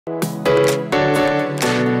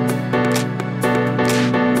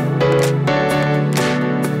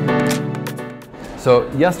So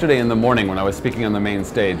yesterday in the morning when I was speaking on the main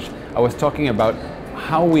stage, I was talking about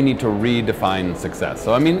how we need to redefine success.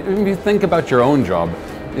 So I mean, if you think about your own job,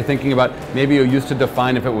 you're thinking about maybe you used to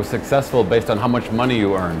define if it was successful based on how much money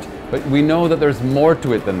you earned. But we know that there's more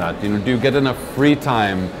to it than that. You know, do you get enough free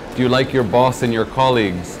time? Do you like your boss and your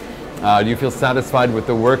colleagues? Do you feel satisfied with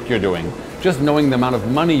the work you're doing? Just knowing the amount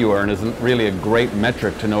of money you earn isn't really a great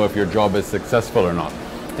metric to know if your job is successful or not.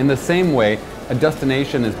 In the same way, a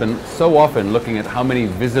destination has been so often looking at how many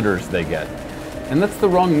visitors they get. And that's the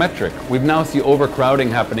wrong metric. We now see overcrowding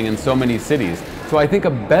happening in so many cities. So I think a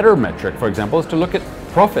better metric, for example, is to look at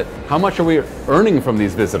profit. How much are we earning from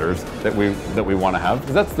these visitors that we want to have?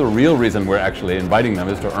 Because that's the real reason we're actually inviting them,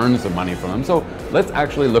 is to earn some money from them. So let's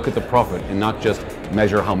actually look at the profit and not just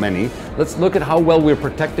measure how many. Let's look at how well we're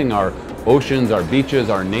protecting our oceans, our beaches,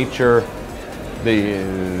 our nature,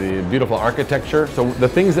 the beautiful architecture. So the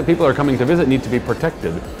things that people are coming to visit need to be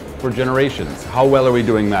protected for generations. How well are we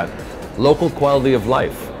doing that? Local quality of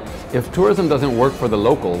life. If tourism doesn't work for the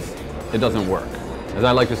locals, it doesn't work. As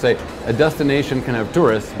I like to say, a destination can have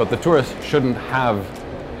tourists, but the tourists shouldn't have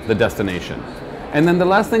the destination. And then the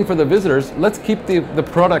last thing for the visitors, let's keep the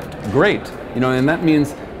product great. You know, and that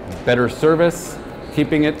means better service,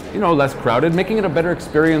 keeping it, you know, less crowded, making it a better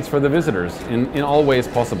experience for the visitors in all ways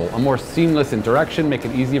possible. A more seamless interaction, make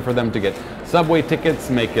it easy for them to get subway tickets,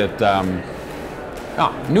 make it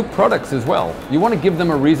new products as well. You want to give them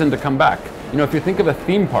a reason to come back. You know, if you think of a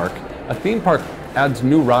theme park adds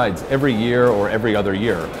new rides every year or every other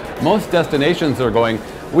year. Most destinations are going,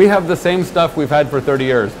 we have the same stuff we've had for 30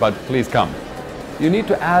 years, but please come. You need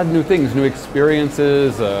to add new things, new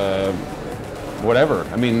experiences, whatever.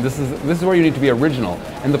 I mean, this is where you need to be original.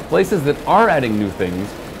 And the places that are adding new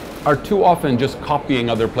things are too often just copying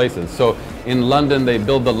other places. So in London, they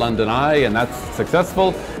build the London Eye, and that's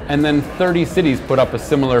successful. And then 30 cities put up a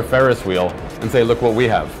similar Ferris wheel and say, look what we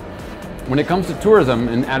have. When it comes to tourism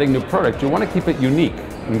and adding new product, you want to keep it unique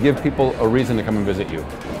and give people a reason to come and visit you.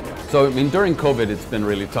 So, I mean, during COVID, it's been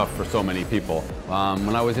really tough for so many people.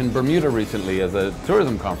 When I was in Bermuda recently as a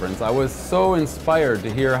tourism conference, I was so inspired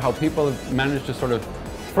to hear how people have managed to sort of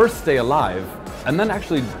first stay alive and then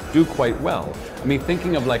actually do quite well. I mean,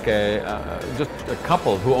 thinking of like just a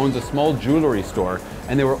couple who owns a small jewelry store,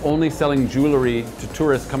 and they were only selling jewelry to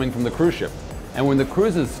tourists coming from the cruise ship. And when the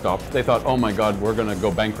cruises stopped, they thought, oh my God, we're going to go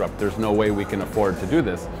bankrupt. There's no way we can afford to do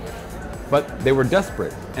this. But they were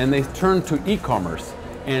desperate, and they turned to e-commerce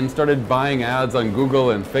and started buying ads on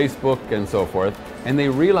Google and Facebook and so forth. And they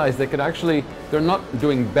realized they could actually, they're not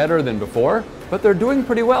doing better than before, but they're doing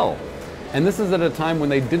pretty well. And this is at a time when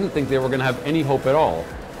they didn't think they were going to have any hope at all.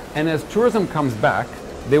 And as tourism comes back,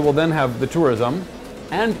 they will then have the tourism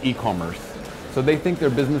and e-commerce. So they think their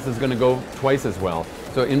business is going to go twice as well.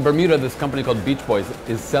 So in Bermuda, this company called Beach Boys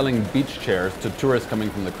is selling beach chairs to tourists coming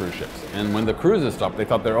from the cruise ships. And when the cruises stopped, they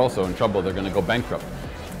thought they're also in trouble, they're going to go bankrupt.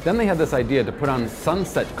 Then they had this idea to put on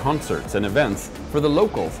sunset concerts and events for the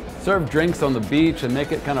locals, serve drinks on the beach and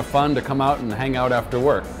make it kind of fun to come out and hang out after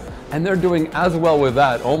work. And they're doing as well with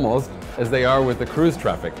that almost as they are with the cruise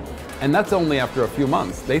traffic. And that's only after a few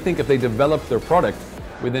months. They think if they develop their product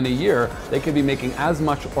within a year, they could be making as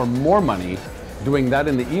much or more money doing that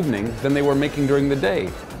in the evening than they were making during the day.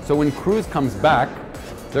 So when cruise comes back,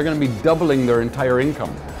 they're going to be doubling their entire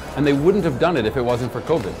income. And they wouldn't have done it if it wasn't for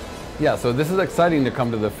COVID. Yeah, so this is exciting to come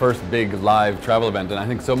to the first big live travel event, and I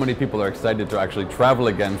think so many people are excited to actually travel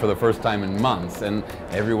again for the first time in months, and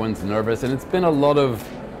everyone's nervous, and it's been a lot of,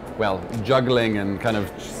 well, juggling and kind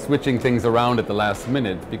of switching things around at the last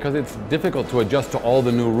minute because it's difficult to adjust to all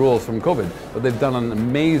the new rules from COVID. But they've done an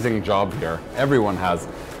amazing job here, everyone has,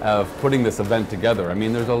 of putting this event together. I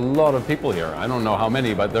mean, there's a lot of people here. I don't know how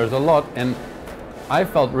many, but there's a lot, and I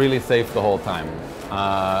felt really safe the whole time.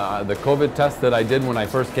 The COVID test that I did when I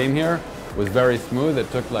first came here was very smooth. It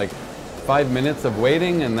took like 5 minutes of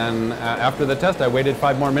waiting, and then after the test I waited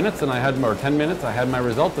 5 more minutes and I had, or 10 minutes, I had my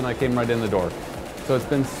result and I came right in the door. So it's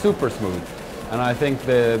been super smooth, and I think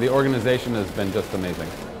the organization has been just amazing.